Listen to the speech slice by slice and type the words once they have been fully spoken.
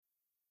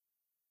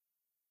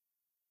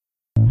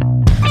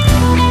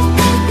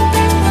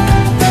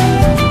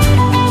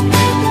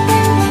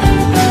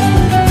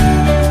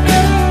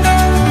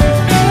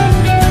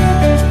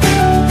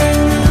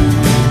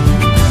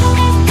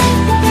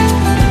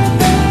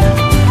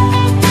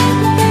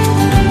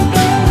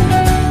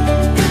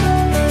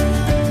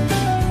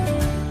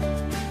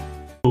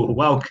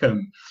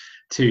welcome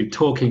to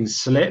Talking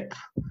Slip.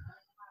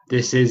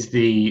 This is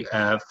the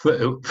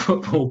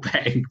football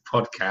betting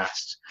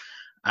podcast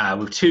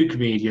with two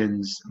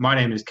comedians. My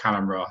name is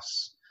Callum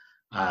Ross.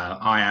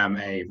 I am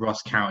a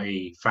Ross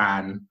County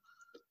fan.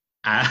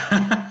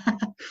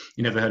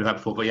 You never heard of that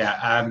before, but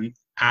yeah.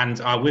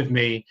 And with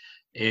me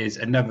is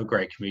another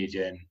great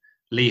comedian,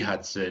 Lee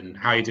Hudson.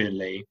 How are you doing,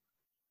 Lee?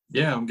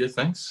 Yeah, I'm good,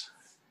 thanks.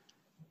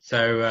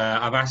 So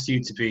I've asked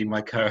you to be my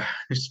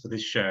co-host for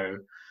this show.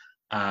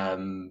 Do you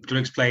want to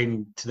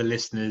explain to the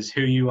listeners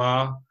who you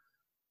are,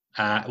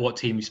 what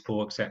team you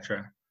support,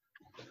 etc.?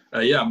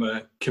 Yeah, I'm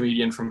a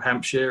comedian from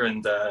Hampshire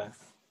and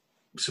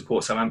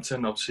support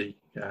Southampton, obviously,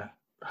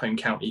 home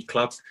county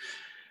club.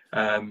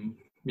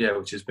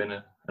 Which has been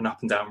an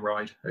up and down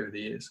ride over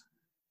the years.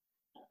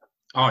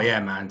 Oh yeah,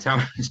 man! Tell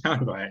me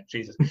about it.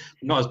 Jesus,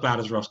 not as bad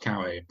as Ross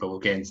County, but we'll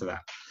get into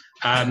that.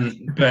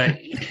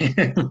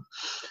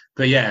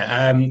 But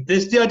yeah,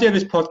 the idea of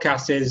this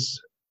podcast is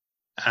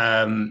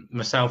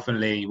myself and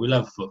Lee. We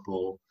love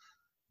football.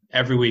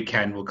 Every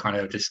weekend, we'll kind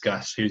of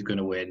discuss who's going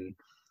to win,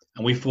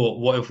 and we thought,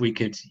 what if we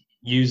could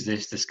use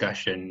this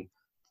discussion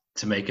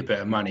to make a bit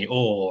of money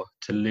or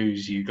to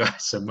lose you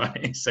guys some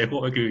money? So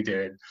what we're going to be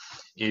doing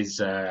is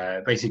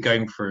basically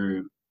going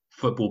through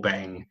football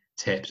betting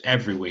tips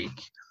every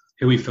week.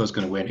 Who we feel is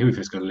going to win, who we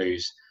feel is going to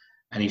lose,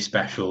 any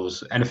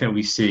specials, anything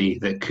we see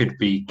that could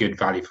be good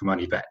value for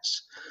money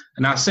bets.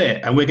 And that's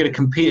it. And we're going to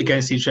compete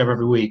against each other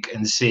every week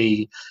and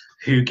see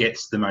who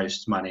gets the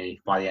most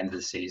money by the end of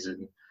the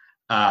season.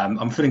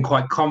 I'm feeling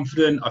quite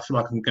confident. I feel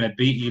like I'm going to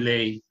beat you,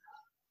 Lee.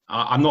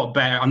 I'm not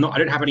better. I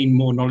don't have any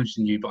more knowledge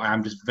than you, but I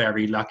am just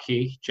very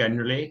lucky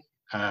generally.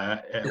 I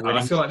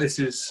feel like this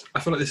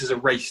is a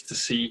race to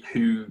see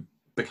who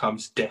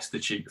becomes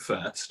destitute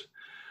first,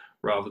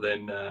 rather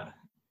than.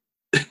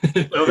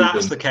 Well,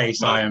 that's the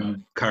case. I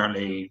am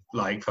currently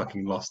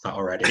fucking lost that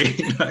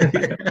already.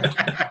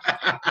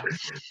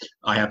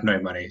 I have no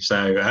money.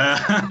 So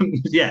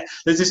yeah,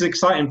 this is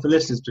exciting for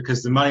listeners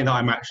because the money that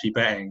I'm actually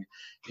betting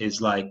is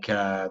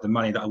the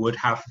money that I would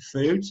have for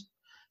food.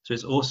 So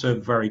it's also a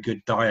very good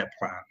diet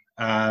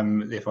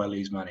plan if I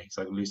lose money.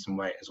 So I can lose some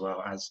weight as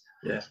well as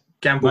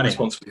gamble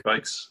responsibly,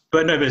 folks.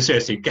 But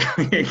seriously,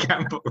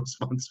 gamble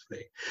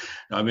responsibly.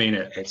 I mean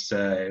it.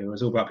 It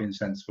was all about being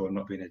sensible and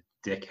not being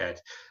a dickhead.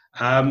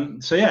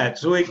 So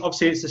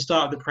obviously it's the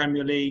start of the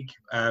Premier League.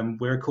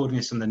 We're recording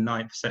this on the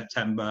 9th of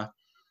September.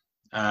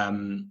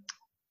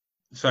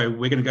 So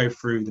we're going to go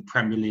through the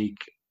Premier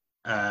League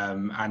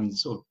and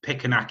sort of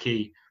pick an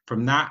Aki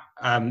from that.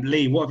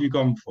 Lee, what have you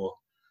gone for?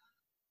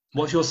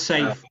 What's your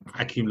safe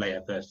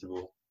accumulator, first of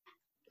all?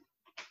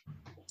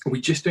 Are we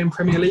just doing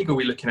Premier League, or are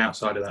we looking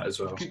outside of that as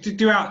well?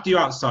 Do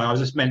outside. I was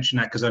just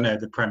mentioning that because I know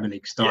the Premier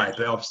League started,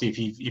 but obviously if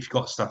you've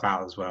got stuff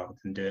out as well,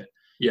 then do it.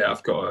 Yeah,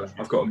 I've got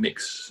a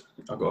mix.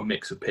 I've got a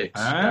mix of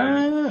picks.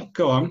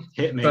 Go on,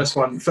 hit me. First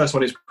one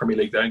is Premier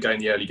League. Then going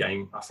the early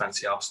game. I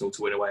fancy Arsenal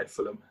to win away at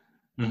Fulham.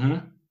 Mm-hmm.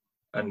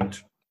 And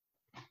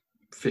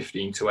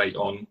 15-8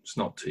 on. It's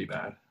not too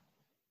bad.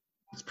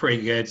 It's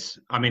pretty good.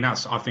 I mean, I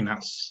think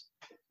that's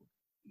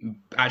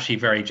actually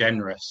very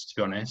generous, to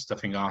be honest. I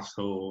think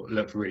Arsenal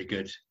looked really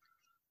good.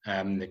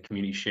 The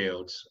Community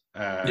Shield.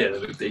 They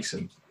look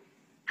decent.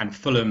 And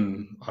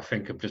Fulham, I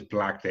think, have just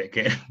blagged it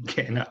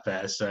getting up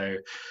there. So,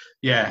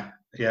 yeah,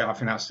 I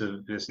think that's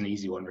an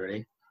easy one,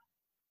 really.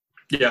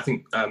 Yeah, I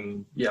think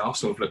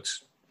Arsenal have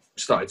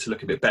started to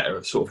look a bit better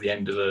at sort of the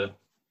end of the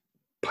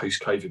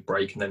post-COVID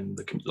break, and then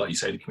like you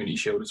say, the Community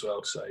Shield as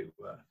well. So,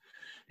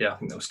 I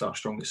think they'll start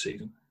strong this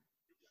season.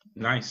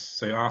 Nice.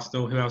 So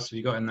Arsenal, who else have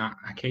you got in that,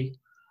 Aki?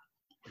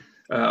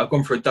 I've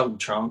gone for a double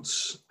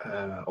chance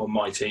on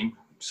my team,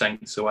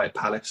 Saints away at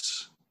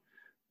Palace.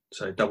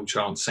 So double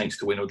chance, Saints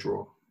to win or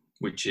draw,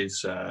 which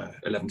is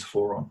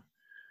 11-4 on.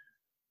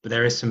 But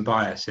there is some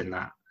bias in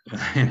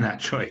that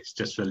choice,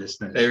 just for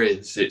listeners. There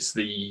is. It's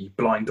the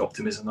blind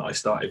optimism that I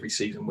start every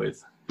season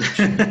with.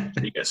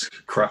 He gets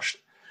crushed.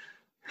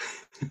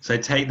 So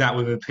take that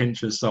with a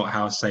pinch of salt.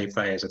 How safe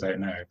that is, I don't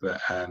know, but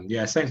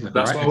Saints look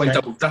that's right. Why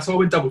that's why I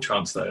went double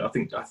chance though. I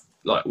think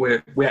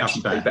we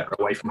actually play better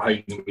away from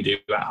home than we do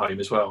at home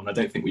as well, and I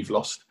don't think we've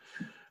lost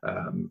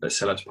at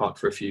Selhurst Park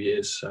for a few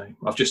years. So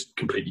I've just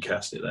completely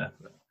cursed it there.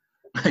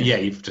 Yeah,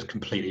 you've just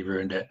completely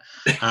ruined it.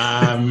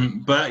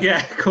 But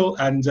yeah, cool.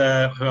 And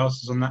who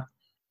else is on that?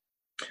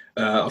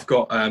 I've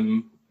got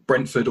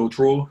Brentford or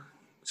draw,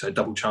 so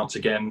double chance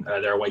again.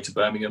 They're away to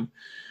Birmingham.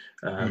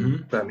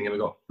 Birmingham have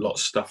got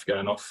lots of stuff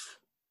going on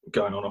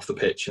off the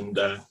pitch, and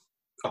I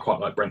quite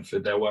like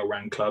Brentford. They're a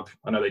well-run club.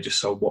 I know they just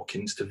sold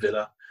Watkins to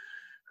Villa.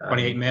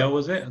 28 mil,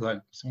 was it?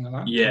 Like something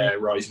like that? Yeah,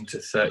 rising to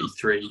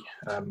 33.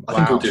 I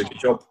think he'll do a good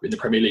job in the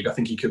Premier League. I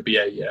think he could be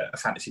a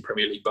fantasy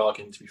Premier League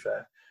bargain, to be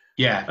fair.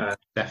 Yeah,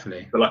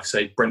 definitely. But like I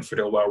say, Brentford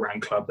are a well-run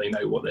club. They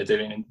know what they're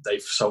doing, and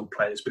they've sold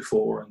players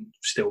before and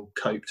still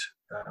coped.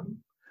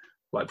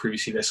 Like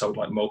previously, they sold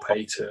like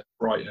Mopé to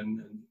Brighton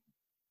and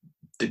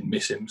didn't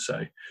miss him.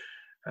 So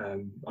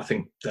I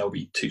think they'll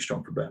be too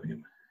strong for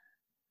Birmingham.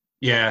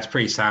 Yeah, it's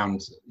pretty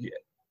sound.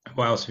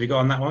 What else have you got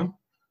on that one?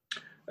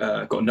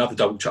 Got another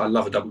double chance. I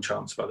love a double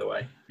chance, by the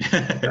way.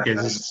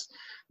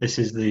 This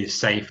is the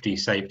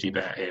safety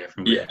bet here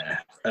from me.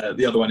 Yeah.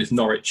 The other one is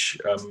Norwich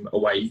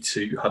away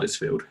to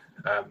Huddersfield.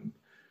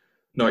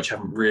 Norwich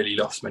haven't really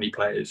lost many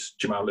players.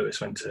 Jamal Lewis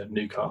went to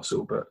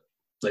Newcastle, but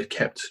they've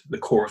kept the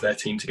core of their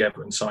team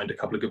together and signed a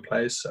couple of good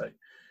players. So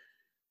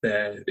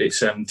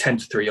it's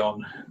 10-3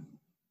 on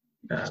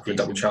for a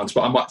double chance.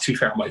 But to be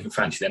fair, I might even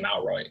fancy them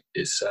outright.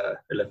 It's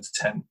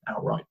 11-10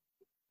 outright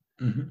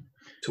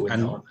to win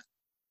that one.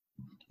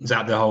 Is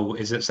that the whole?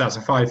 So that's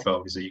a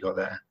fivefold? Is it you got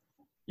there?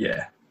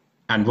 Yeah.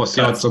 And what's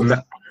the odds on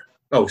that?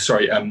 Oh,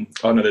 sorry.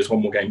 Oh no, there's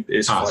one more game.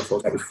 It's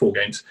fivefold. That was 4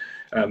 games.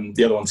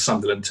 The other one's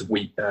Sunderland to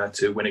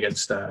win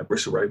against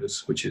Bristol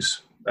Rovers, which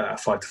is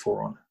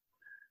 5-4 on.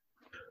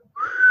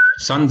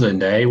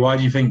 Sunderland, eh? Why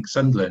do you think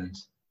Sunderland?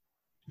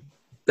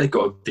 They've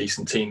got a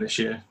decent team this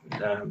year.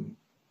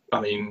 I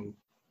mean,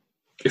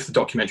 if the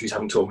documentaries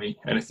haven't taught me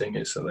anything,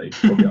 it's that they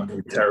probably are going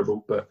to be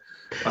terrible. But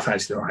I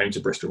fancy they're home to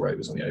Bristol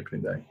Rovers on the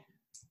opening day.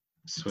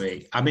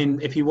 Sweet. I mean,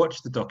 if you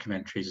watch the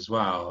documentaries as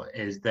well,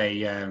 is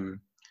they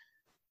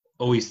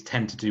always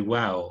tend to do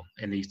well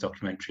in these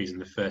documentaries in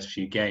the first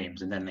few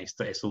games, and then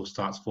it all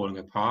starts falling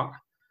apart.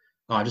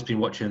 I've just been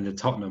watching the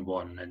Tottenham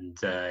one, and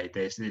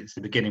it's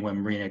the beginning when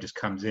Mourinho just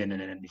comes in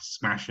and then he's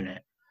smashing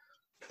it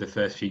the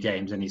first few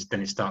games, and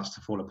then it starts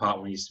to fall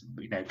apart when he's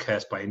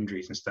cursed by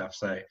injuries and stuff.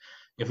 So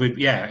if we're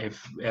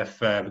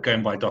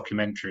going by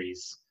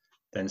documentaries,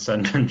 then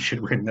Sunderland should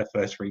win their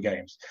first 3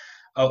 games.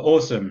 Oh,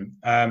 awesome.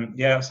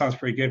 Yeah, that sounds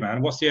pretty good,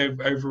 man. What's the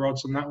over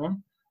odds on that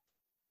one?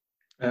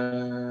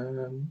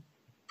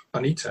 I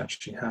need to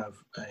actually have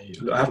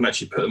I haven't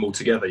actually put them all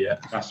together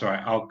yet. That's all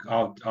right.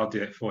 I'll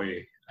do it for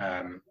you.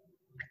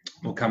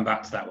 We'll come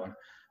back to that one.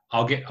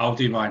 I'll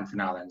do mine for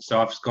now then.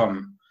 So I've just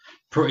gone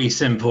pretty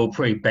simple,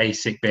 pretty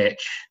basic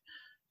bitch.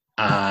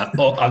 I've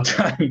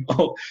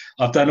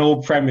done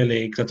all Premier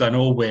Leagues. I've done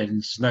all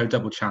wins, no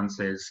double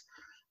chances.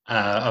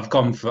 I've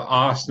gone for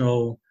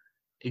Arsenal.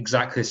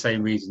 Exactly the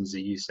same reasons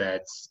that you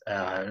said.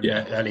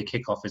 Early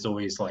kickoff is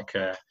always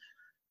something.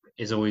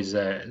 They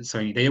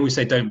always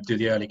say don't do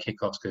the early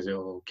kickoffs because it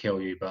will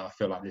kill you. But I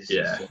feel like this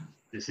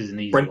is an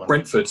easy one.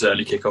 Brentford's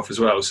early kickoff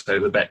as well, so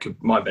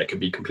my bet could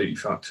be completely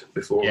fucked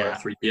before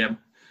 3 p.m.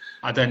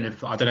 I don't know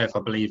if I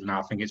believe now.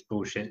 I think it's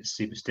bullshit, it's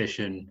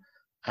superstition.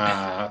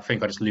 I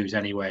think I just lose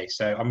anyway.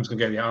 So I'm just gonna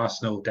go with the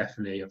Arsenal.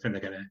 Definitely, I think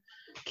they're gonna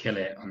kill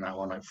it on that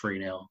one, like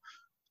 3-0.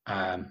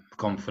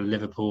 Gone for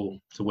Liverpool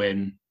to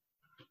win.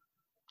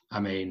 I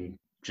mean,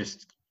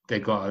 just they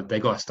got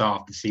to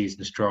start off the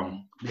season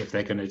strong if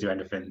they're going to do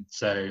anything.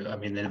 So I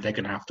mean, they're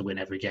going to have to win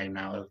every game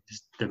now.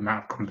 Just the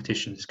amount of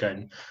competition is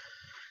going.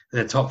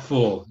 The top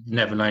 4,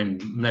 never mind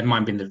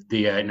being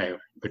the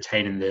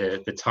retaining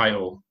the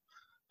title.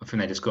 I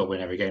think they just got to win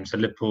every game. So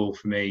Liverpool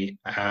for me.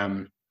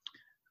 I've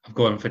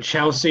gone for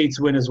Chelsea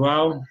to win as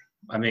well.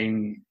 I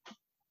mean,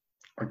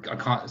 I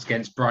can't. It's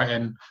against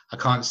Brighton. I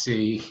can't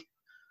see.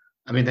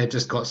 I mean, they've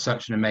just got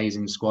such an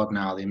amazing squad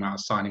now. The amount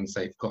of signings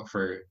they've got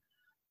through.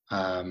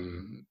 I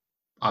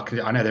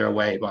know they're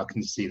away, but I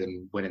can see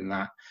them winning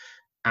that.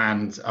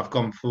 And I've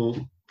gone for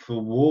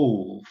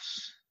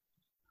Wolves.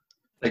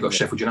 They got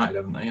Sheffield United,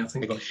 haven't they? I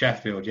think they got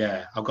Sheffield.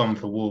 Yeah, I've gone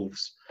for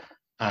Wolves.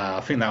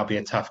 I think that'll be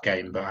a tough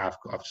game, but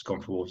I've just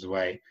gone for Wolves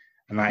away.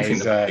 And that think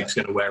the magic's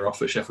going to wear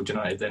off at Sheffield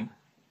United then?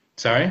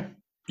 Sorry?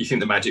 You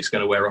think the magic's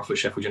going to wear off at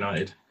Sheffield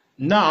United?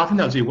 No, I think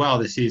they'll do well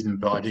this season,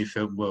 but I do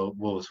feel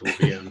Wolves will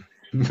be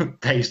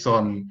based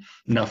on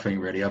nothing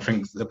really. I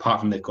think apart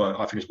from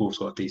I think Wolves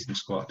got a decent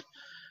squad.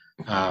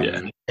 Have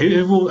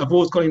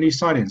Wolves got any new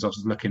signings? I was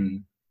just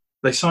looking.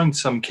 They signed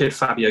some kid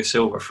Fabio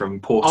Silva from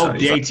Porto. Oh,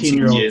 the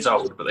 18-year-old. Years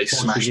old, but they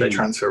smashed their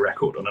transfer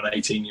record on an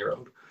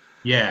 18-year-old.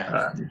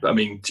 Yeah. I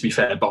mean, to be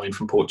fair, buying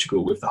from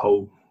Portugal with the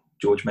whole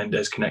George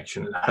Mendes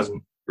connection, it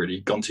hasn't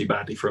really gone too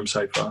badly for him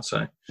so far.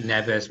 So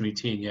Neves,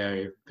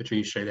 Moutinho,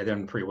 Patricio, they're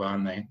done pretty well,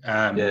 aren't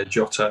they?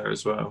 Jota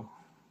as well.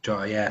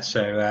 Jota, yeah.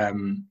 So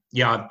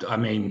I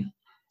mean,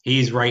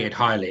 he's rated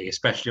highly,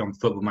 especially on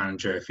Football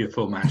Manager. If you're a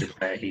Football Manager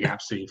player, he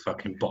absolutely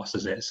fucking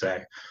bosses it. So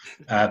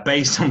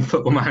based on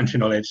Football Manager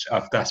knowledge,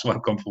 that's why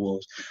I've gone for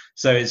Wolves.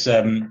 So it's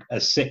a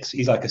 6.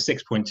 He's like a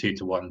 6.2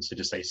 to 1. So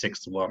just say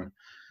 6 to 1,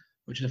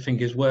 which I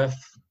think is worth,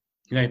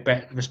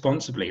 bet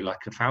responsibly, like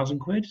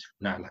 £1,000.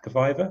 No, like a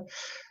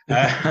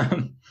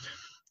 £5.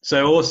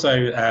 So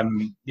also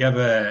the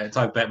other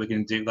type of bet we're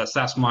going to do,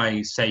 that's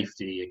my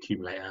safety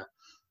accumulator.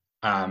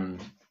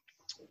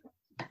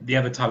 The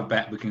other type of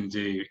bet we're going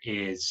to do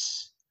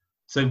is,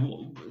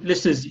 so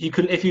listeners, you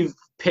can, if you've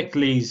picked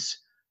Lee's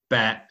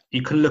bet,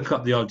 you can look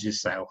up the odds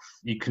yourself.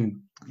 You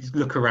can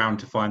look around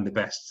to find the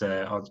best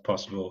odds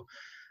possible.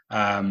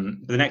 The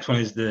next one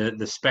is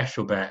the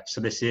special bet.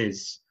 So this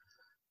is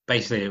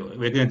basically,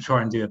 we're going to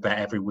try and do a bet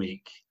every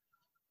week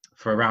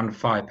for around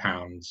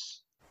 £5.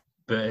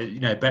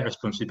 But bet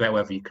responsibly, bet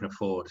whatever you can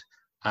afford.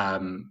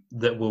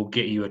 that will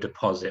get you a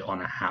deposit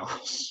on a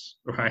house,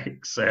 right?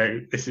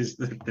 So this is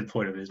the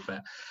point of this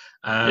bet.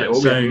 We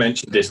haven't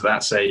mentioned this.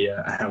 That's a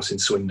house in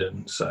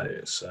Swindon, so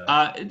it's.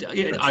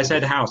 I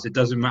said house. It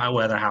doesn't matter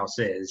where the house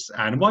is.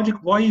 And why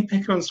are you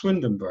picking on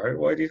Swindon, bro?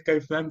 Why do you go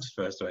for them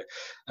first away?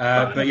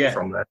 But yeah,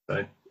 from there,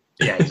 so.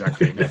 Yeah,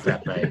 exactly. No, fair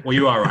play. Well,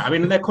 you are right. I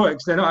mean, they're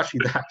not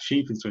actually that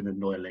cheap in Swindon,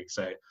 annoyingly.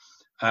 So,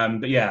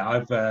 but yeah,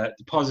 I've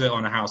deposit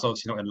on a house.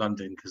 Obviously, not in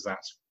London because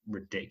that's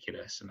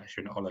ridiculous unless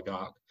you're an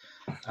oligarch.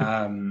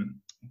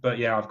 But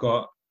yeah, I've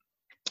got.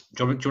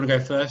 Do you want to go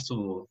first,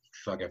 or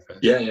should I go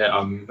first? Yeah.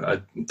 I'm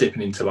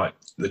dipping into like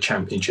the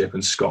Championship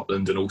and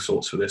Scotland and all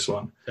sorts for this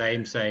one.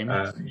 Same.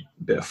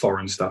 Bit of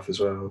foreign stuff as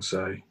well.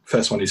 So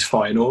first one is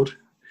Feyenoord.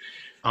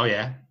 Oh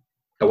yeah.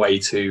 Away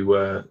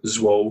to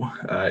Zwolle,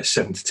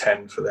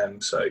 7-10 for them.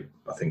 So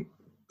I think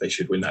they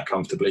should win that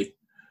comfortably.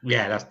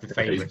 Yeah, that's the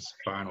favourites.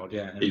 Feyenoord,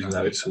 yeah. Even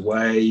though it's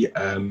away,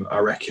 I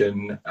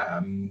reckon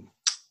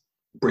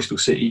Bristol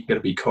City going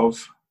to be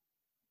Cov.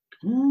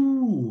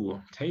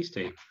 Ooh,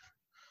 tasty.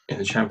 In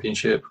the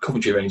Championship,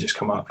 Coventry have only just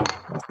come up.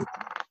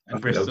 And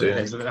Bristol,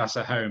 that's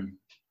at home.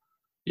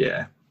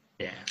 Yeah.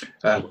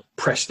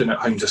 Preston at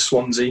home to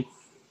Swansea.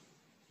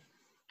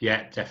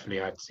 Yeah,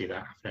 definitely, I'd see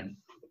that happening.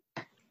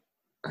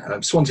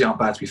 Swansea aren't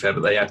bad, to be fair, but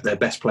they had their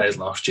best players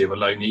last year were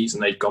loanees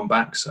and they've gone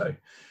back. So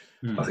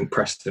I think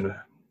Preston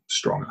are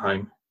strong at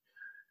home.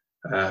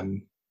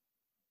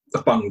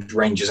 I've bunged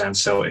Rangers and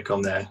Celtic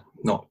on there.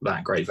 Not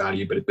that great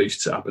value, but it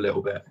boosts it up a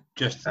little bit.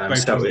 Just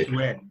Celtic to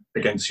win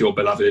against your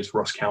beloved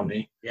Ross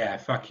County. Yeah,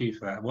 fuck you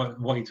for that. What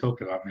are you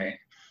talking about, mate?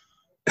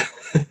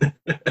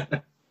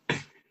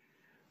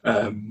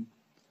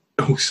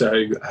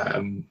 Also,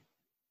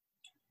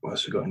 what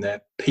else we got in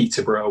there?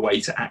 Peterborough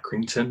away to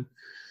Accrington.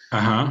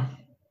 I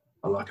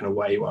like an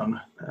away one.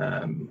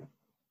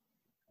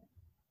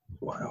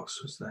 What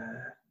else was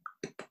there?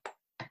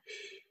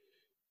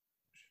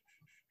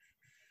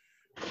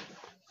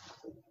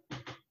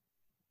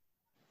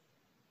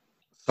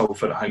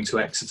 Salford at home to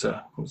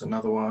Exeter was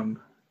another one.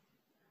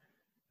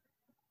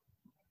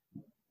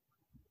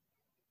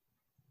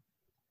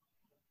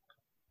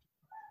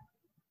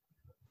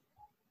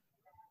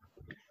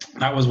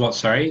 That was what,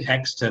 sorry?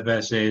 Exeter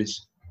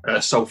versus?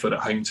 Salford at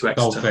home to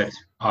Exeter. Salford.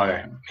 Oh,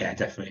 yeah,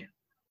 definitely.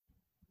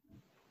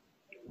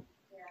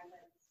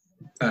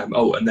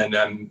 And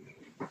then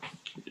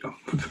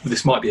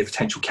this might be a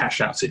potential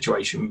cash out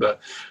situation,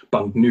 but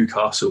bunged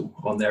Newcastle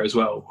on there as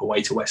well,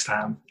 away to West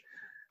Ham.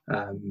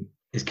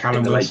 Is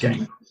Callum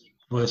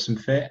Wilson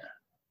fit?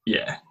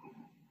 Yeah.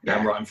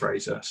 And Ryan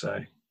Fraser.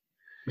 So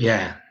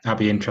yeah, that'd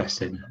be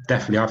interesting.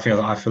 Definitely, I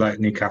feel like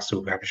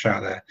Newcastle will have a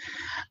shout there.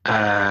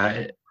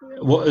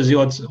 What is the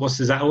odds?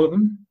 Is that all of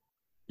them?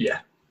 Yeah.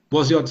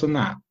 What's the odds on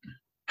that?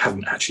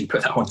 Haven't actually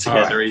put that one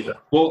together either.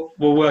 We'll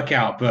work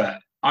out, but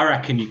I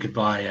reckon you could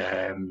buy.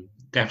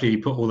 Definitely,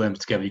 put all them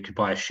together. You could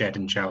buy a shed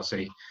in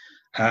Chelsea.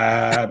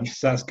 So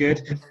that's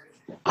good.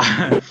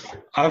 I've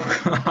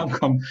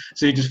gone.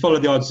 So you just follow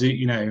the odds.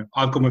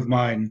 I've gone with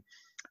mine,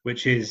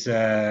 which is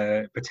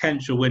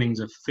potential winnings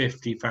of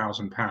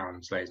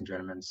 £50,000, ladies and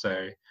gentlemen.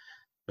 So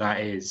that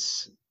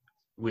is,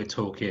 we're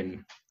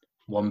talking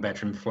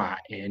 1-bedroom flat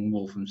in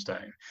Walthamstow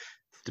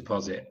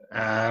deposit.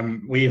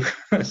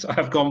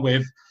 I've gone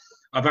with.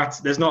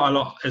 There's not a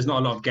lot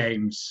of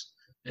games.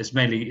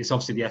 It's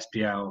obviously the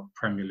SPL,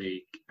 Premier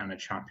League, and a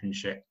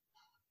Championship.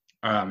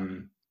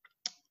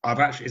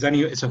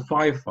 It's a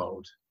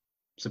fivefold.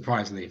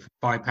 Surprisingly, for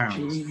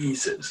 £5.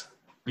 Jesus.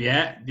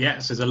 Yeah.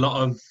 So there's a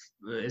lot of.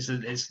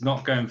 It's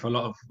not going for a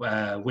lot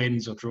of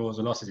wins or draws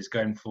or losses. It's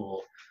going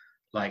for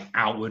like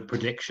outward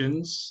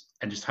predictions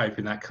and just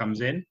hoping that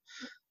comes in.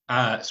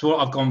 So what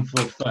I've gone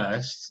for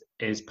first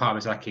is part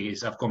of Izaki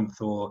is I've gone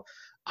for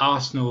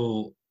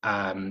Arsenal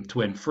to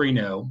win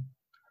 3-0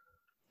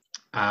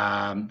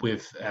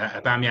 with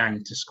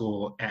Aubameyang to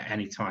score at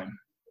any time.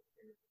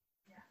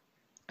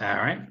 All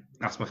right,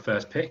 that's my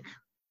first pick.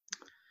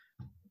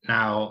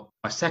 Now,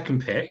 my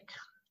second pick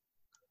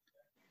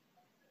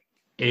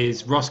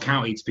is Ross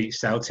County to beat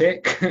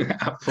Celtic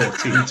at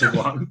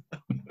 14-1,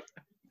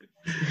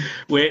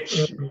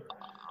 which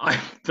I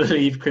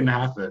believe can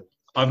happen.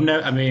 I've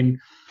never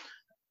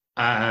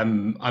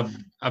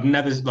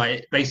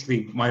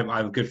basically I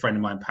have a good friend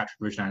of mine, Patrick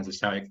Brujnan, is a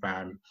Celtic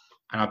fan,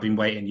 and I've been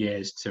waiting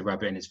years to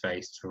rub it in his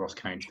face for Ross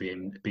County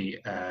to be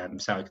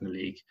Celtic in the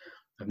league.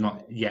 I've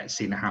not yet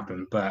seen it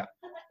happen, but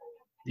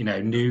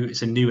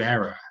it's a new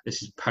era.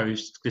 This is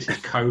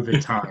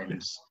COVID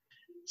times.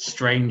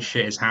 Strange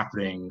shit is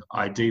happening.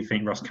 I do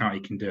think Ross County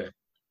can do it.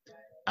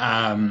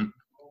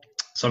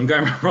 So I'm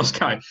going with Ross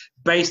County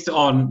based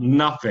on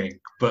nothing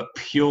but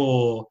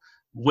pure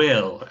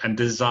will and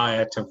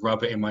desire to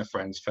rub it in my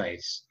friend's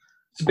face.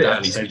 It's a bit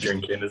early to be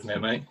drinking, isn't it,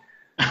 mate?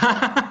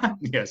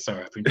 Yeah,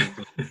 sorry, I've been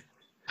drinking.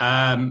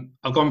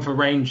 I've gone for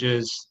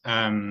Rangers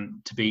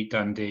to beat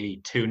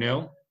Dundee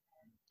 2-0.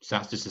 So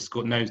that's just a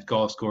score, no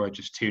goal scorer,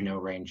 just 2-0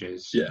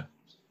 Rangers. Yeah.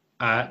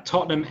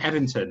 Tottenham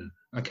Everton.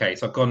 Okay,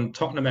 so I've gone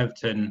Tottenham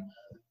Everton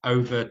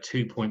over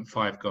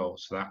 2.5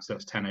 goals. So that's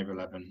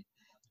 10/11.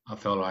 I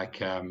feel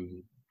like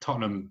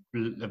Tottenham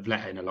have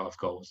let in a lot of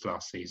goals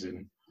last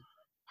season.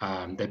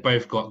 They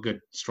both got good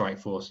strike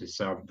forces,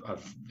 so I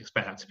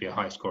expect that to be a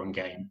high-scoring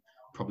game,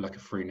 probably like a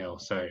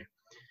 3-0. So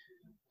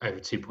over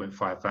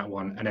 2.5 that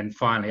one. And then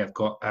finally, I've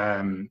got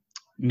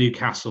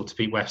Newcastle to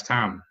beat West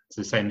Ham. It's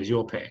the same as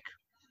your pick.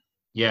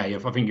 Yeah,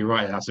 I think you're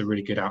right. That's a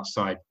really good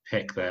outside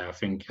pick there. I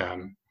think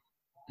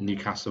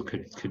Newcastle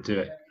could do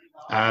it.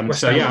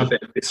 West Ham are a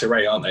bit of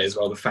disarray, aren't they, as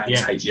well? The fans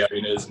hate the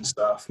owners and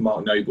stuff.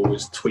 Mark Noble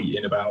was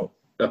tweeting about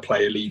a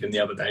player leaving the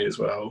other day as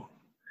well.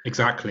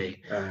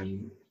 Exactly.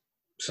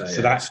 So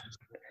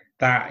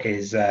that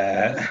is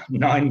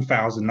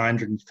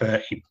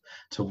 9,930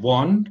 to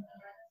 1.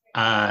 So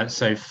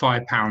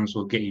 £5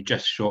 will get you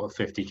just short of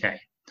 50k.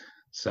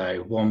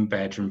 So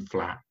 1-bedroom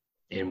flat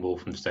in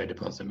Walthamstow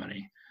deposit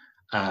money.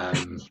 But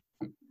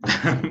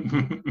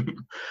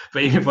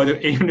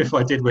even if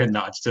I did win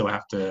that, I'd still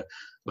have to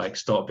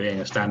stop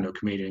being a stand-up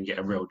comedian and get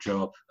a real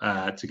job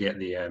to get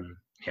the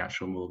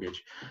actual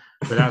mortgage.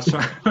 But that's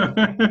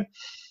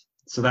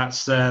so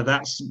that's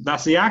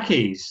the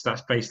Ackies.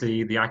 That's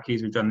basically the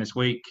Ackies we've done this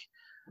week.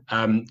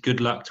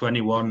 Good luck to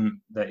anyone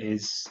that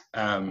is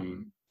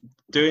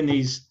doing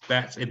these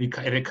bets. If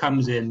it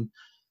comes in,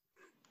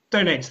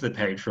 donate to the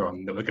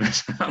Patreon that we're going to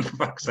set up, for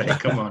fuck's sake.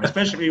 Come on,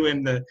 especially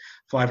when the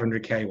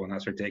 500k one.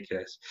 That's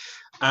ridiculous.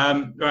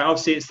 Right,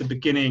 obviously, it's the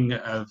beginning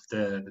of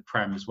the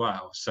Prem as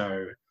well.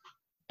 So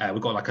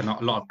we've got a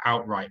lot of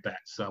outright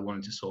bets that I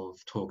wanted to sort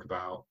of talk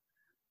about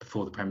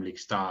before the Premier League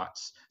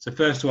starts. So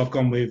first of all, I've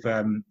gone with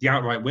the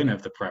outright winner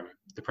of the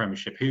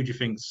Premiership. Who do you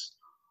think's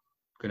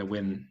going to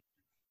win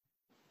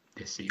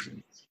this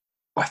season?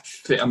 I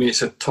mean,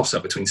 it's a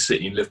toss-up between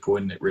City and Liverpool,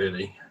 isn't it,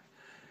 really?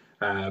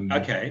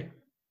 Okay.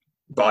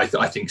 But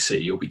I think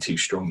City will be too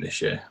strong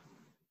this year.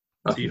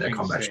 I think they'll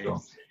come back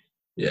strong.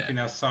 Yeah. You think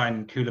they'll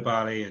sign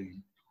Koulibaly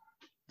and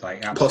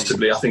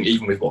possibly. I think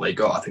even with what they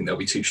got, I think they'll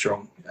be too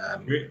strong.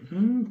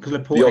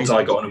 The odds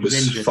I got on them was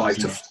injured, 5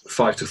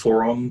 to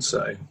 4 on.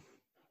 So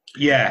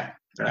yeah,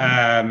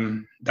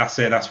 that's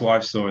it. That's what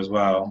I saw as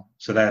well.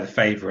 So they're the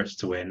favourites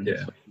to win.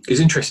 Yeah, it's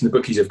interesting. The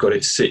bookies have got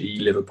it: City,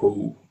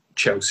 Liverpool,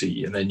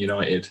 Chelsea, and then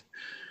United.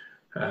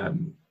 I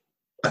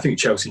think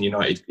Chelsea and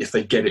United, if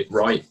they get it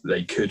right,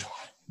 they could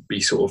be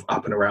sort of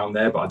up and around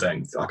there. But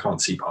I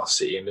can't see past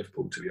City and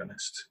Liverpool, to be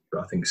honest.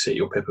 But I think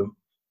City will pip them.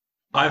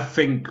 I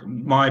think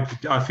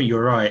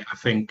you're right. I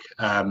think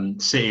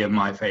City are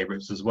my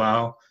favourites as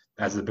well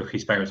as the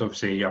bookies' favourites.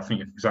 Obviously, I think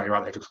you're exactly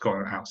right. They've just got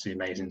an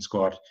absolutely amazing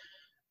squad,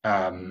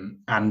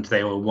 and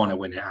they will want to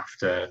win it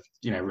after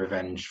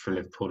revenge for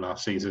Liverpool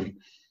last season.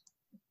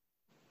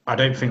 I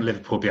don't think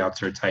Liverpool will be able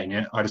to retain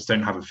it. I just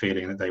don't have a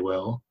feeling that they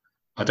will.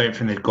 I don't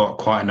think they've got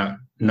quite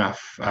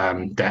enough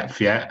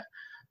depth yet.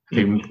 I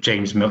think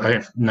James Milner, I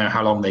don't know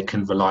how long they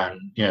can rely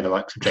on the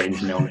likes of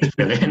James Milner to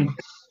fill in,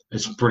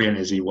 as brilliant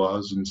as he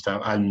was and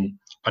stuff. And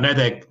I know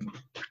they're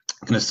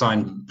going to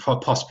sign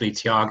possibly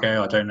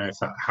Thiago. I don't know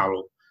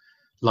how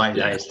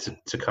likely that is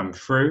to come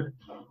through.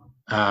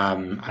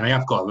 And they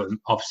have got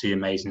obviously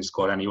amazing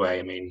squad anyway.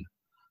 I mean,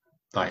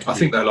 I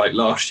think they're like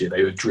last year.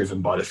 They were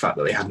driven by the fact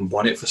that they hadn't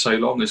won it for so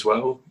long as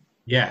well.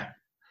 Yeah,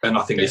 and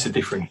I think it's a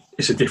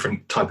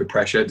different type of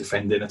pressure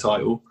defending a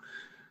title.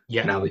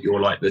 Yeah, now that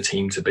you're like the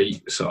team to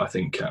beat, so I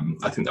think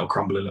they'll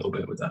crumble a little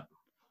bit with that.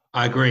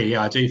 I agree.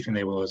 Yeah, I do think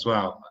they will as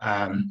well.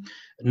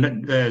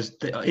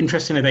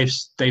 Interestingly,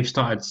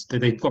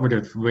 they've got rid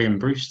of Ryan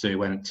Brewster, who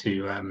went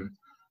to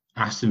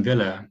Aston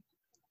Villa,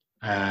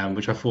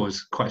 which I thought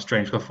was quite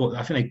strange. I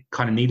think they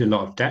kind of need a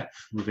lot of depth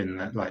within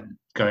that,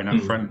 going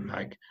up front,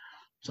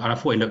 So I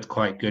thought he looked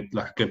quite good,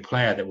 like a good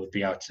player that would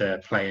be able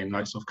to play in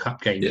sort of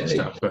cup games and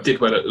stuff. But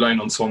did well at loan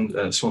on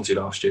Swansea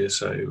last year,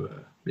 so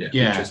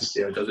interesting to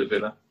see how he does at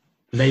Villa.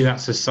 Maybe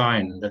that's a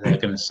sign that they're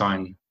going to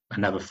sign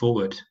another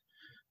forward,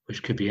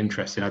 which could be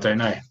interesting. I don't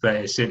know, but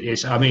it's.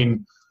 I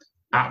mean,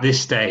 at this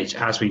stage,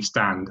 as we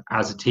stand,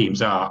 as the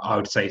teams are, I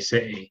would say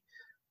City.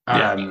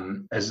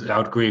 As I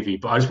would agree with you,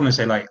 but I just want to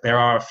say, there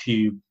are a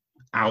few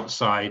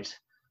outside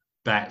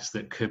bets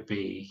that could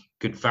be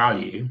good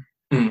value.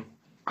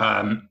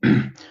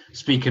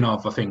 Speaking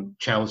of, I think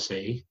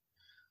Chelsea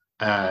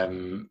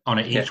on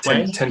it each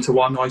way. 10 to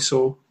 1, I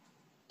saw.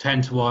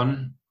 10 to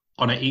 1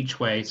 on it each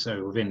way,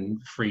 so within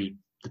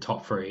the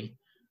top 3,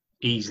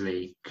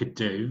 easily could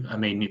do. I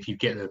mean, if you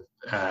get the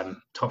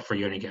top 3,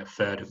 you only get a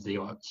third of the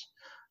odds,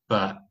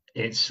 but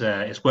it's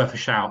worth a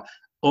shout.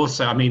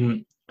 Also, I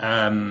mean,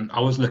 I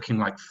was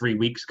looking 3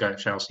 weeks ago at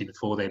Chelsea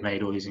before they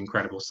made all these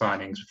incredible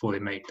signings, before they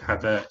made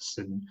Havertz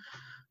and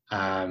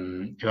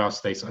who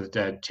else they started?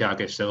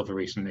 Thiago Silva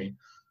recently.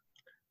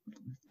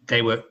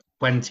 They were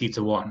 20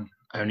 to 1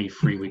 only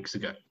 3 weeks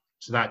ago.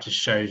 So that just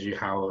shows you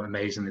how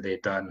amazingly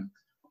they've done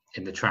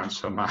in the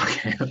transfer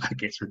market.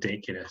 It's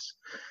ridiculous.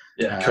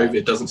 Yeah,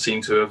 COVID doesn't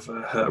seem to have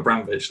hurt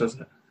Abramovich, does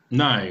it?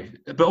 No,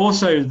 but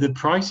also the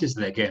prices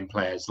they're getting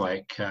players so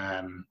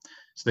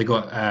they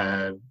got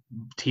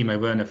Timo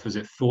Werner, was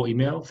it 40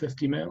 mil,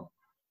 50 mil?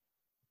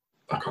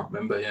 I can't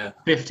remember,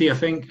 50, I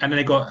think. And then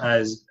they got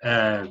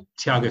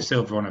Thiago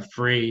Silva on a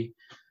free.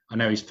 I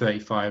know he's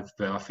 35,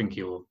 but I think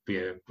he'll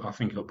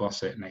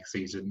boss it next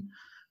season.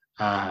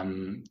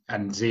 And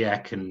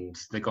Ziyech, and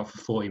they got for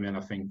 40 million,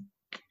 I think,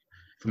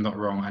 if I'm not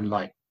wrong, and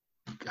like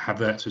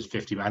Havertz was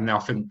 50 million. And I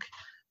think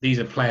these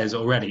are players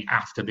already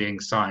after being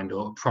signed,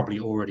 or probably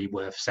already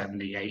worth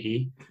 70,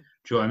 80.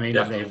 Do you know what I mean?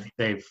 Yeah.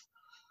 Like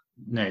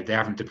they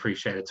haven't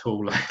depreciated at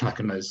all. Like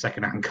another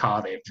second-hand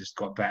car, they've just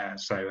got better.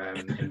 So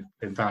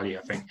in value,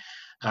 I think.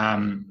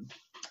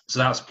 So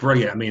that's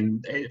brilliant. I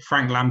mean,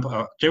 Frank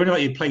Lampard. Do you know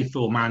you play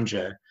Football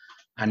Manager,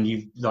 and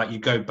you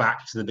go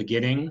back to the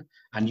beginning,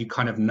 and you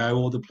kind of know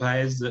all the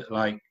players that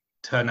like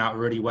turn out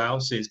really well.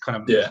 So it's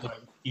kind of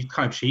you're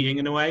kind of cheating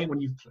in a way when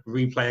you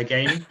replay a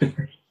game.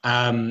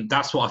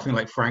 That's what I think.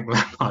 Like Frank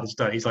Lampard has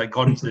done. He's like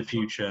gone into the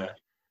future.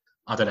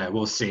 I don't know.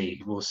 We'll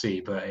see.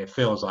 But it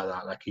feels like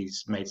that. Like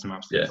he's made some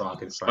absolute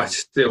bargains. I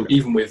still,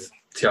 even with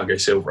Thiago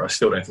Silva, I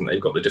still don't think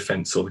they've got the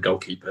defence or the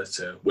goalkeeper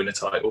to win a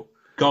title.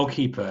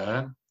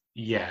 Goalkeeper,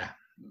 yeah.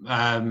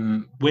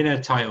 Win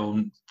a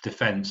title,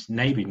 defence,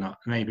 maybe not.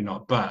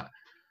 But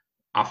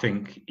I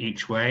think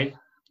each way,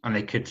 and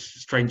they could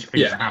strange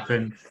things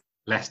happen.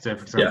 Leicester,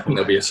 for example. Yeah, I think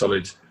there'll be a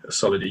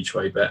solid each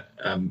way bet.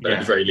 But at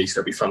the very least,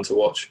 it'll be fun to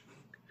watch.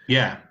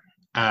 Yeah.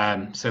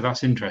 So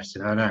that's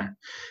interesting. I know.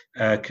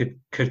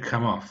 Could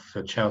come off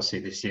for Chelsea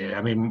this year.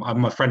 I mean,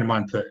 my friend of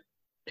mine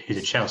who's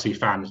a Chelsea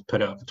fan, has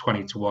put it up for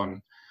 20-1.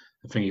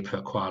 I think he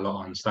put quite a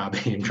lot on, so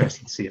that'll be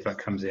interesting to see if that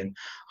comes in.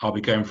 I'll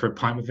be going for a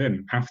pint with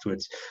him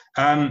afterwards.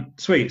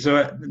 Sweet.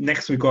 So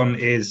next we've gone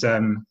is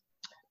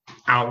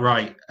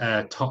outright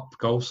top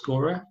goal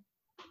scorer.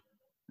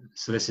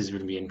 So this is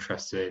going to be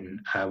interesting.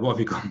 What have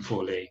you gone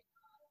for, Lee?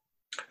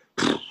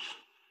 I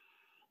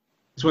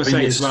just want to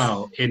say as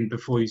well,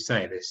 before you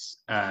say this,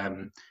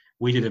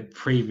 we did a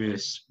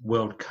previous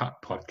World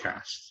Cup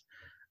podcast,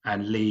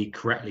 and Lee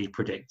correctly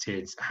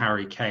predicted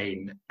Harry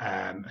Kane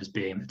as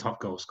being the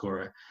top goal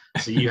scorer.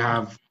 So you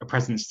have a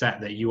precedent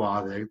set that you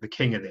are the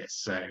king of this.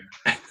 So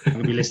I'm going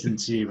to be listening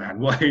to you, man.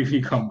 What have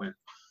you come with?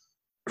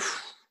 I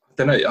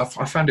don't know.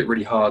 I found it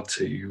really hard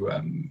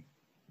to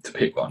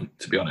pick one,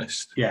 to be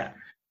honest. Yeah.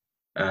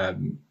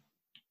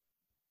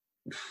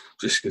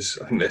 Just because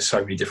I think there's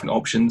so many different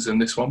options in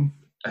this one.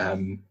 I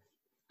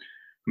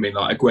mean,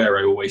 like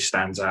Aguero always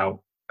stands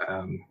out,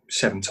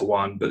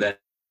 7-1, but then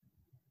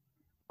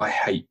I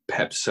hate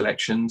Pep's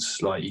selections.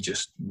 Like, he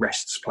just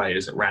rests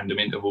players at random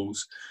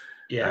intervals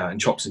and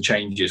chops and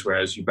changes,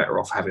 whereas you're better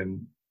off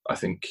having, I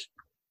think,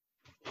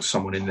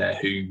 someone in there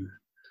who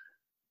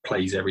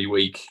plays every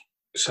week.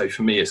 So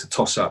for me, it's a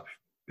toss-up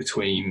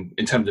between,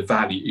 in terms of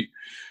value,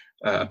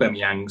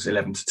 Aubameyang's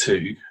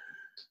 11-2,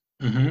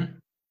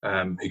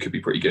 who could be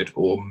pretty good,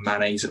 or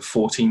Mane's at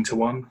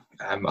 14-1.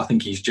 I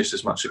think he's just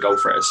as much a goal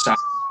threat as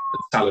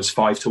Salah's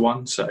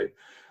 5-1. So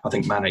I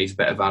think Mane's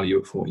better value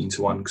at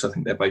 14-1 because I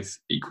think they're both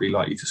equally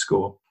likely to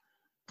score.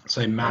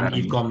 So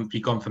you've gone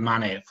for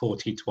Mane at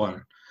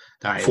 40-1.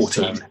 That is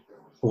 14.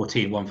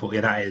 140.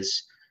 Yeah, that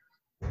is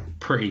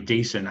pretty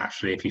decent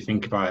actually if you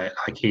think about it.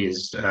 Like, he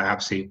is an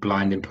absolute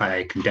blinding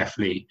player. Can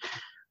definitely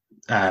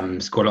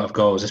score a lot of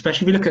goals,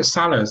 especially if you look at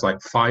Salah as like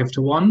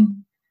 5-1.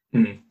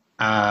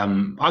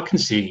 I can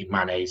see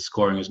Mane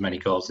scoring as many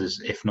goals as,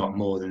 if not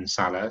more than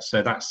Salah.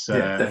 So that's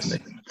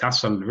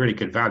a really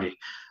good value.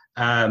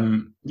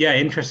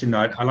 Interesting.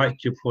 I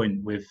like your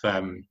point with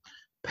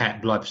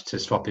Pep loves to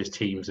swap his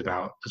teams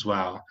about as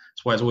well.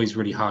 That's why it's always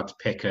really hard to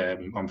pick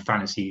on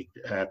fantasy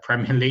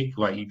Premier League,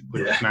 like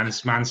with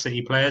Man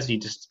City players. You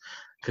just,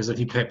 because if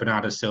you pick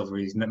Bernardo Silva,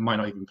 he might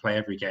not even play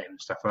every game and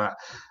stuff like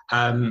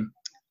that.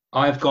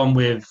 I've gone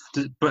with,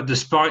 but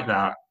despite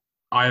that,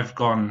 I've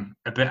gone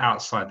a bit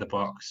outside the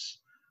box.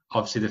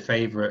 Obviously, the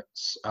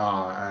favourites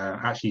are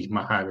actually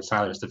Mohamed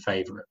Salah is the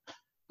favourite,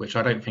 which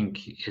I don't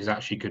think is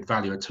actually good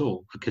value at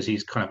all because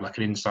he's kind of like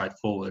an inside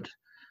forward.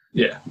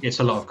 Yeah, it's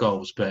a lot of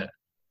goals, but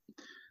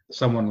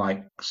someone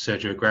like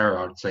Sergio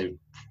Aguero, I'd say,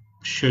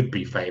 should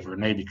be favourite,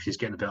 maybe because he's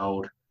getting a bit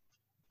old.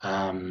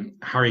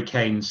 Harry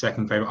Kane,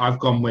 second favourite. I've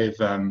gone with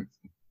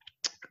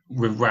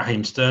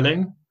Raheem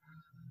Sterling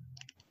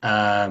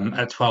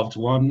at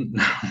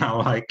 12-1. Now,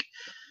 like,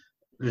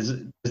 there's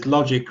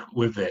logic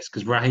with this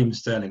because Raheem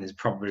Sterling is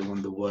probably one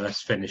of the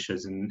worst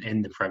finishers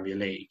in the Premier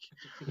League.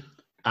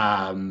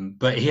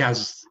 But he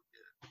has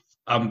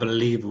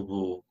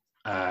unbelievable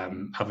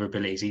other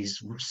abilities.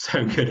 He's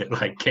so good at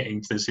like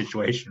getting to the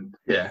situation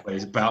where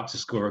he's about to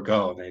score a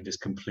goal and he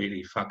just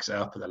completely fucks it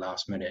up at the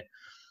last minute.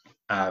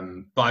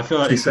 But I feel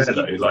like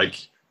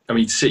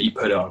City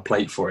put it on a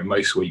plate for him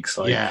most weeks.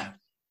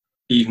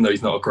 Even though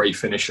he's not a great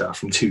finisher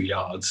from 2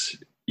 yards,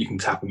 you can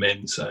tap him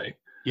in. So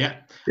I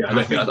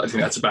don't think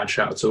that's a bad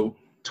shout at all.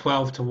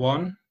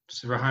 12-1.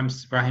 So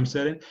Raheem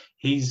Sterling.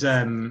 He's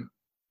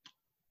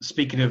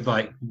speaking of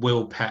like,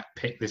 will Pep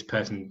pick this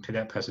person, pick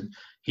that person?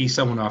 He's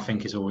someone I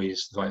think is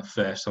always like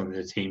first on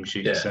the team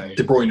sheet. Yeah. So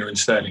De Bruyne and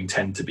Sterling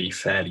tend to be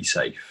fairly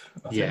safe.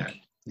 I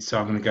think. So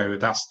I'm going to go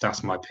with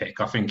that's my pick.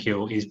 I think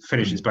his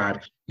finish is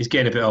bad. He's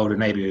getting a bit older.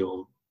 Maybe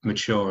he'll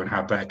mature and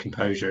have better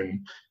composure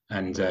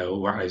and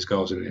will whack those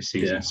goals in this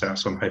season. So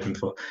that's what I'm hoping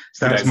for.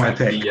 So that's my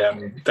pick.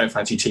 Don't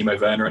fancy Timo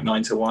Werner at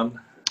 9-1?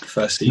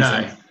 first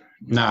season.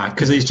 No,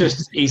 because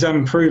he's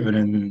unproven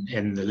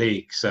in the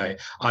league. So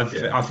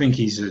I think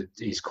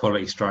he's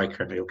quality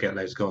striker and he'll get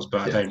loads of goals.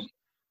 But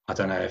I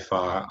don't know if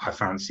I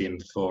fancy him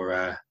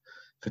for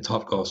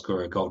top goal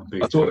scorer, Golden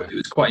Boot. I thought it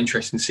was quite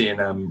interesting seeing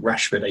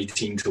Rashford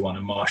 18-1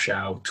 and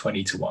Martial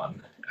 20-1.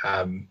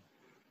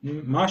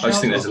 Martial, I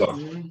just think there's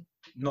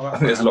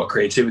a lot of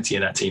creativity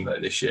in that team though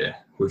this year,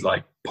 with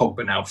like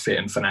Pogba now fit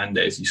and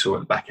Fernandes you saw at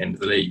the back end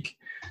of the league.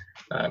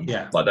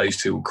 Like those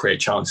two will create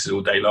chances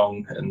all day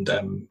long, and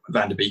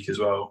Van der Beek as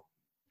well.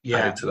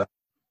 Yeah, to that.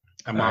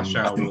 And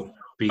Martial will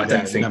be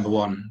their number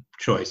one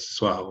choice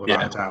as well,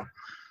 without a doubt.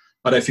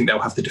 I don't think they'll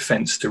have the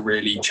defence to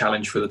really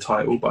challenge for the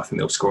title, but I think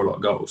they'll score a lot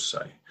of goals.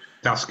 So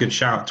that's a good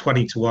shout.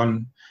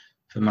 20-1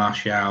 for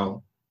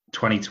Martial,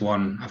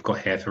 20-1 I've got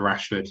here for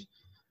Rashford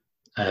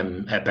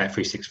at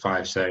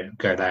Bet365. So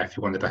go there if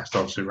you want the best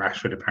odds for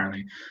Rashford,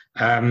 apparently.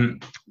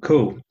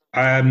 Cool.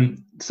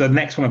 So the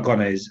next one I've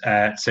got is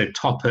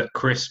top at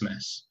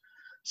Christmas.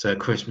 So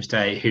Christmas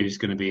Day, who's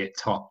going to be at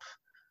top?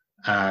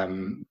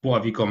 What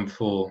have you gone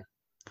for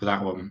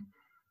that one?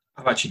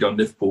 I've actually gone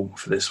Liverpool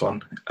for this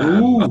one.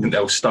 I think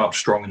they'll start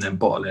strong and then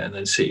bottle it, and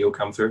then City will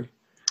come through.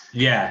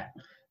 Yeah,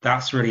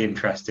 that's really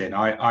interesting.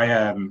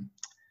 I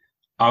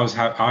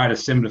had a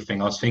similar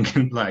thing. I was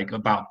thinking like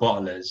about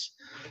bottlers,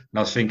 and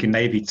I was thinking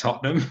maybe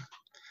Tottenham,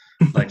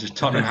 like just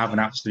Tottenham have an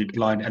absolute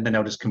blind, and then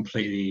they'll just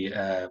completely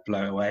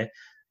blow it away.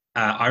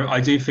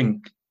 I do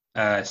think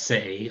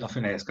City, I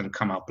think they're just going to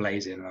come out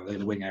blazing and they're going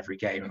to win every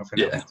game. And I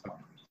think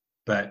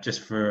but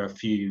just for a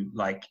few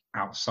like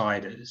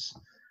outsiders,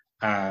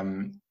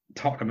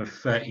 Tottenham are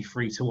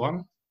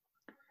 33-1.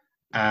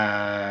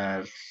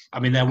 I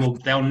mean, they will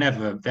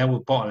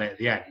bottle it at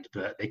the end,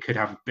 but they could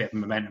have a bit of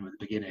momentum at the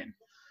beginning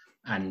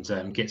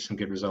and get some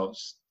good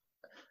results.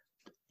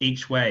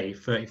 Each way,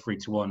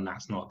 33-1.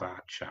 That's not a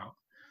bad shout.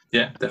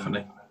 Yeah,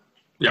 definitely.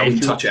 Yeah, I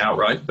wouldn't touch it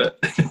outright, but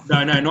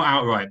no, not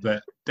outright,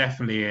 but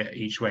definitely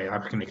each way. I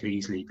reckon it could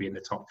easily be in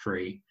the top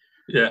three.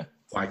 Yeah.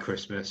 By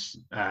Christmas,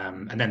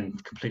 and then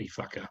completely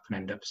fuck it up and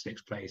end up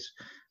 6th place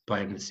by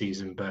the end of the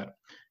season. But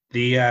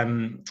the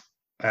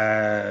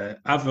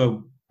other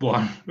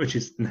one, which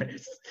is,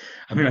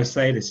 I mean, I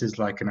say this is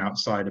like an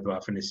outsider, but I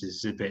think this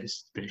is a bit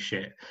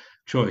shit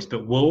choice.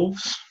 But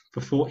Wolves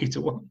for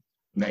 40-1,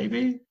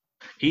 maybe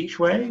each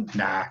way.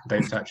 Nah,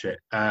 don't touch it.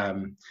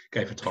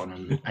 Go for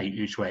Tottenham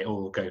each way,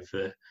 or go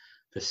for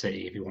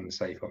City if you want the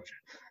safe option.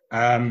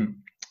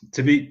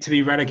 To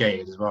be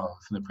relegated as well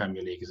from the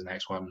Premier League is the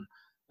next one.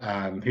 Who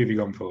have you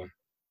gone for?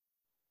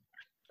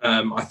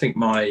 I think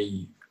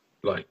my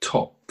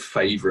top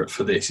favourite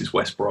for this is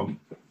West Brom.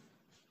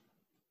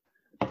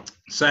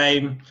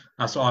 Same.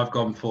 That's what I've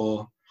gone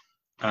for.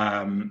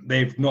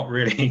 They've not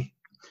really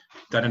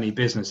done any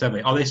business, have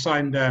they? Oh, they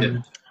signed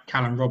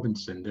Callum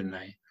Robinson, didn't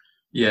they?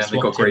 Yeah, they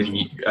got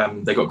Grady.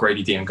 They got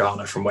Grady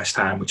Diangana from West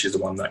Ham, which is the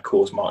one that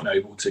caused Mark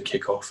Noble to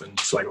kick off and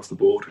slag off the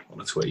board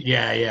on a tweet.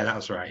 Yeah, that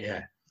was right.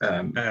 Yeah.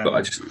 But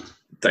I just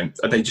don't.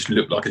 They just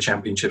look like a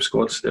Championship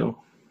squad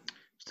still.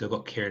 Still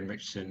got Kieran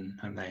Richardson,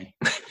 and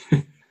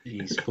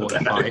he's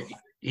 45.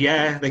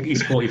 Yeah, I think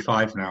he's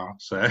 45 now,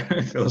 so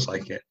it feels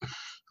like it.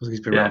 He's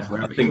been around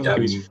forever. I think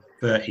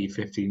he was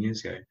 15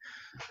 years ago.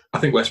 I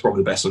think West Brom are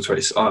the best on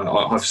Twitter.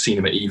 I've seen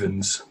him at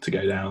evens to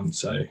go down,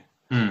 so.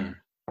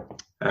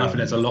 I think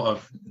there's a lot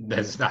of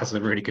that's a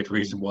really good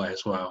reason why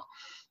as well.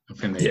 I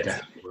think they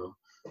definitely will.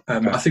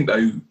 I think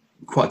though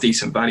quite a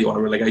decent value on a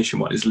relegation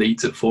one is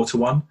Leeds at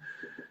 4-1.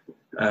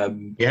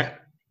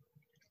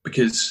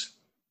 Because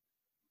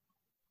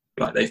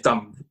like they've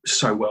done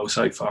so well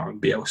so far,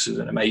 and Bielsa's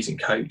an amazing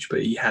coach,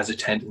 but he has a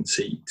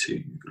tendency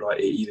to like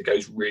it either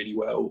goes really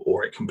well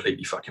or it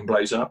completely fucking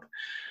blows up,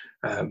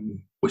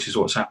 which is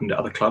what's happened at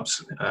other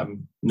clubs.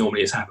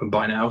 Normally it's happened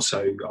by now,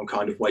 so I'm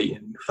kind of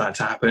waiting for that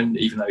to happen.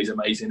 Even though he's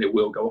amazing, it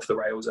will go off the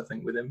rails, I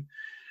think, with him.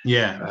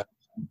 Yeah.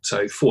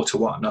 So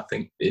 4-1, I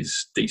think,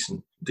 is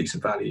decent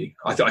value.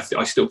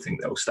 I still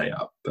think they'll stay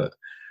up, but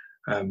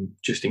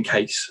just in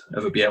case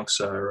of a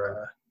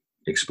Bielsa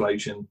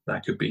explosion,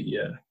 that could be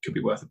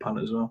worth a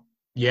punt as well.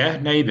 Yeah,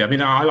 maybe. I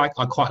mean, I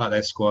quite like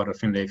their squad. I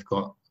think they've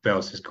got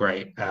Bielsa's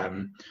great.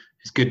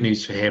 It's good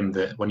news for him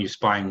that when you're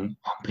spying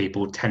on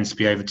people, it tends to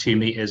be over 2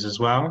 meters as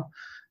well.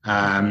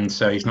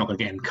 So he's not going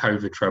to get in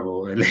COVID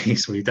trouble, at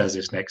least when he does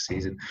this next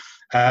season.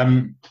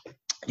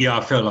 Yeah,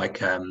 I feel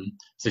like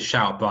it's a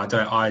shout, but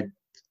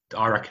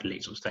I reckon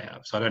Leeds will stay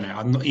up. So I don't know.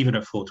 I'm not even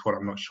at 4-1.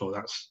 I'm not sure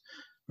that's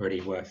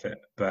really worth it.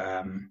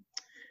 But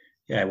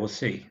yeah, we'll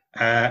see.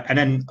 And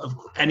then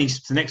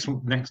the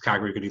next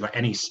category could be like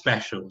any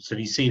specials. Have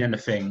you seen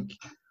anything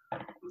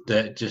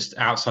that just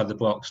outside the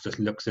box just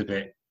looks a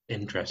bit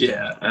interesting?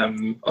 Yeah,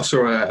 I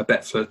saw a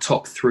bet for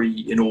top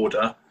 3 in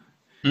order.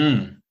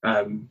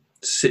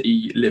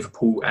 City,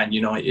 Liverpool, and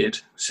United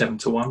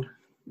 7-1.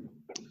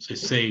 So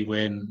City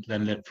win,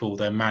 then Liverpool,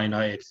 then Man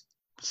United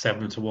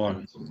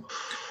 7-1.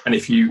 And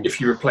if you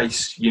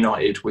replace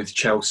United with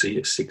Chelsea,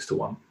 it's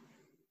 6-1.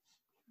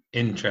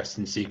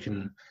 Interesting. So you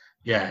can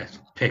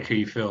pick who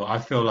you feel. I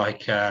feel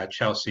like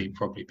Chelsea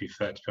probably be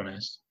third, to be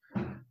honest.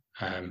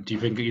 Do you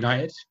think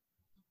United?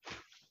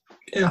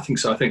 Yeah, I think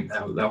so. I think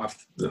they'll have.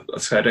 I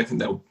say I don't think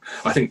they'll.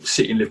 I think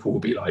City and Liverpool will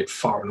be like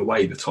far and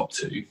away the top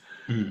two,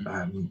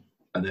 and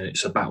then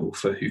it's a battle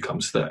for who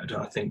comes third.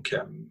 And I think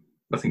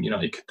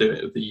United could do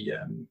it with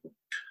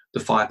the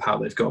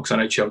firepower they've got. Because I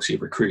know Chelsea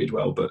have recruited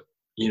well, but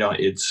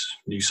United's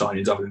new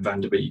signings other than Van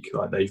der Beek,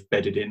 like they've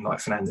bedded in. Like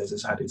Fernandes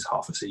has had his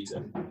half a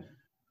season,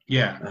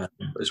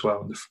 as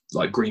well.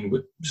 Like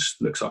Greenwood just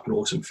looks like an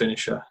awesome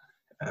finisher,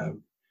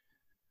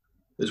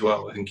 as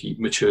well. I think he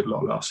matured a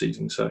lot last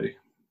season, so.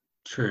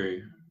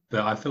 True,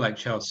 but I feel like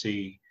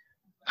Chelsea.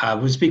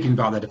 We're speaking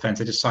about their defence.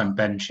 They just signed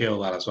Ben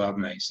Chilwell as well,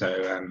 haven't they?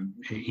 So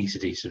he's a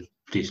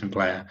decent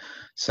player.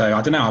 So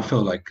I don't know. I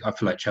feel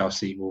like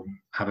Chelsea will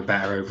have a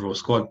better overall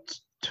squad.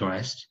 To be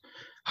honest,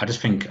 I just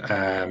think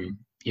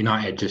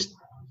United just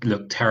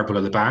look terrible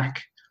at the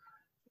back.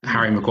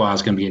 Harry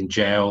Maguire's going to be in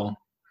jail.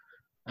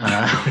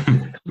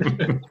 I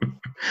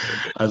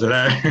don't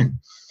know.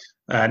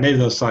 Maybe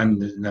they'll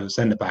sign another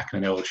centre back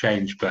and then it will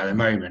change. But at the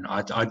moment,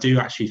 I do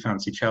actually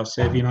fancy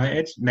Chelsea over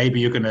United.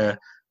 Maybe I'm going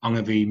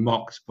to be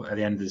mocked at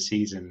the end of the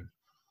season.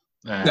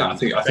 No, I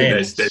think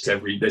there's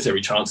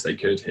every chance they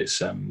could.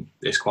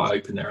 It's quite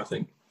open there, I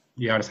think.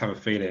 Yeah, I just have a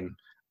feeling.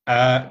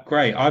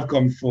 Great. I've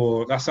gone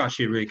for. That's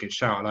actually a really good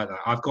shout. I like that.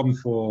 I've gone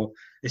for.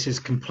 This is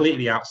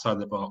completely outside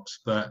the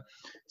box, but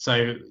so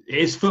it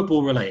is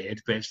football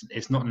related, but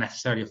it's not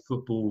necessarily a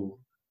football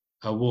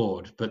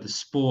award, but the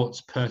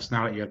sports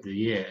personality of the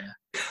year.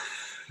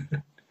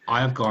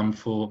 I have gone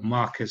for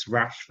Marcus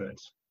Rashford.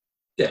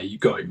 Yeah, you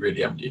got it,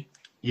 really, haven't you?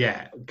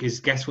 Yeah, because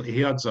guess what?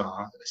 The odds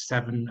are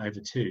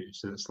 7/2,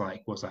 so it's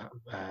like what's that?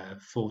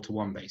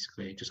 4-1,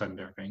 basically, just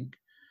under, I think.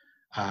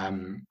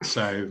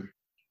 So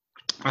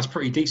that's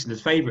pretty decent.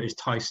 The favourite is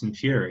Tyson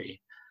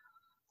Fury,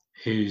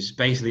 who's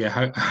basically a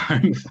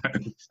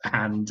homophobe,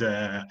 and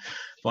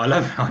well,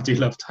 I do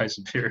love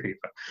Tyson Fury,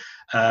 but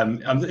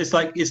it's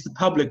the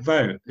public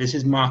vote. This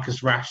is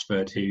Marcus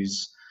Rashford,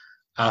 who's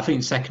I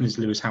think second is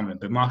Lewis Hamilton,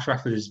 but Marcus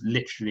Rashford has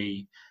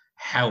literally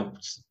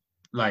helped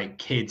like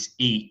kids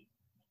eat.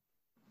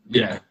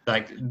 Yeah,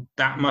 like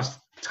that must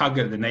tug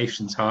at the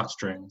nation's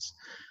heartstrings.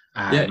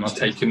 He's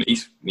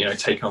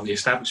taken on the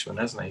establishment,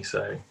 hasn't he?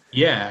 So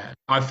yeah,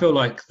 I feel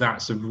like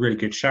that's a really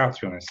good shout,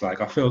 to be honest. Like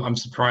I'm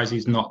surprised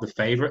he's not the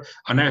favourite.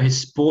 I know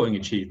his sporting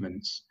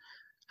achievements,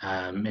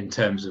 in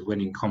terms of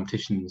winning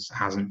competitions,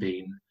 hasn't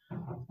been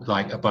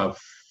like above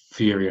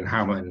Fury and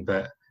Hamilton,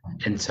 but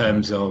in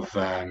terms of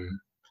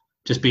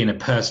just being a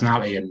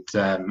personality and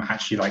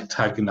actually like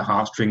tugging the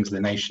heartstrings of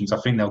the nations, I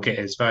think they'll get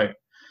his vote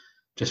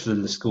just for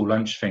the school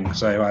lunch thing.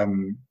 So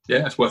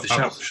yeah, it's worth a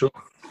shout for sure.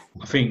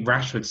 I think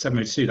Rashford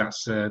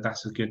 7/2.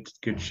 That's a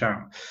good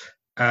shout.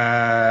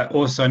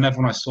 Also, another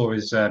one I saw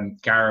is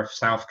Gareth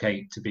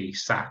Southgate to be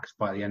sacked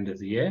by the end of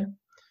the year,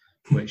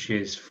 which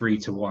is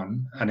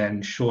 3-1, and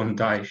then Sean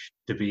Dyche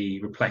to be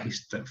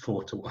replaced at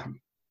 4-1.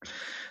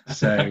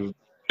 So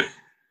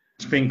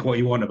think what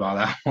you want about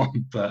that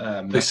one,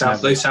 but those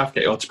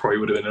Southgate odds probably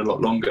would have been a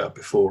lot longer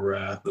before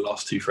the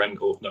last two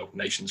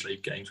Nations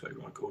League games, whatever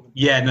you want to call them.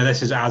 Yeah, no,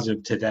 this is as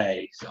of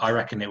today. So I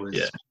reckon it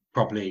was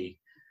probably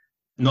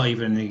not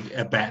even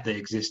a bet that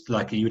exists.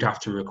 Like you'd have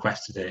to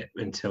requested it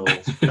until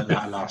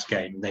that last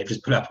game. They've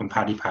just put it up on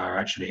Paddy Power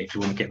actually. If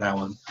you want to get that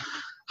one,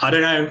 I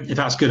don't know if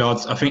that's good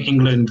odds. I think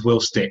England will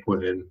stick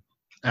with him,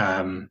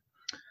 and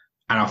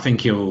I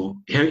think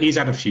he's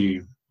had a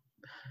few.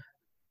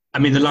 I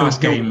mean, the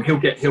last game he'll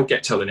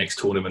get till the next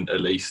tournament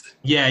at least.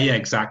 Yeah,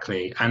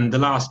 exactly. And the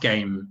last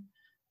game,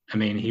 I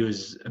mean, he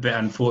was a bit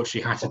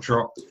unfortunate. He had to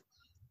drop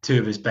two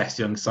of his best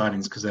young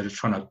signings because they were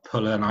trying to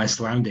pull an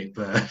Icelandic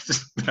bird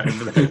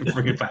over there and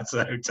bring it back to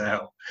the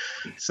hotel.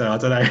 So I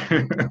don't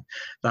know.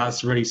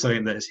 That's really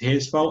something that's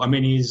his fault. I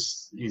mean,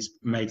 he's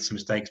made some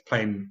mistakes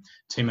playing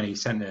too many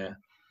centre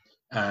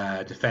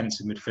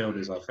defensive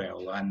midfielders, I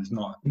feel, and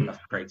not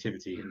enough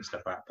creativity and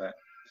stuff like that. But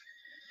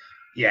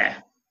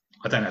yeah.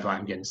 I don't know if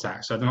I'm getting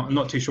sacked, so I'm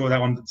not too sure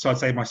that one. So I'd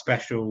say my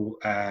special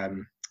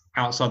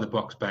outside the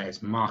box bet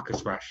is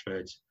Marcus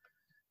Rashford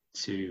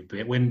to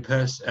win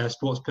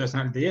sports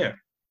personality of the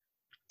year.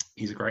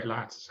 He's a great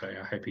lad, so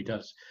I hope he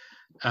does.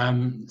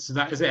 So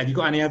that is it. Have you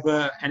got any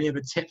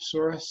other tips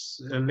for us,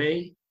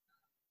 Lee?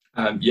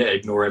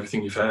 Ignore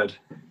everything you've heard.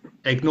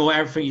 Ignore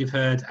everything you've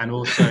heard, and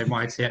also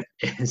my tip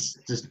is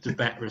just to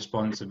bet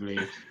responsibly.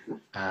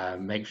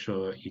 Make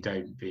sure you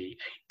don't be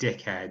a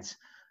dickhead.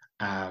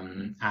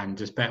 And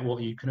just bet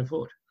what you can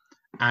afford.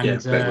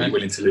 And bet what you're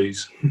willing to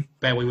lose.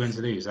 Bet what you're willing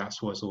to lose.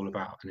 That's what it's all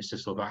about. And it's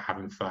just all about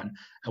having fun.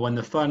 And when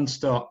the fun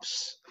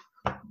stops.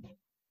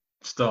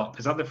 Is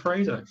that the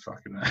phrase? I don't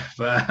fucking know.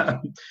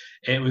 But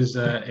it was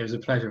a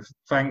pleasure.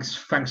 Thanks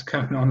for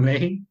coming on,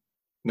 Lee.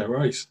 No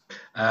worries.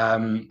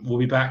 We'll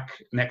be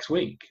back next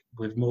week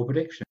with more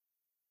predictions.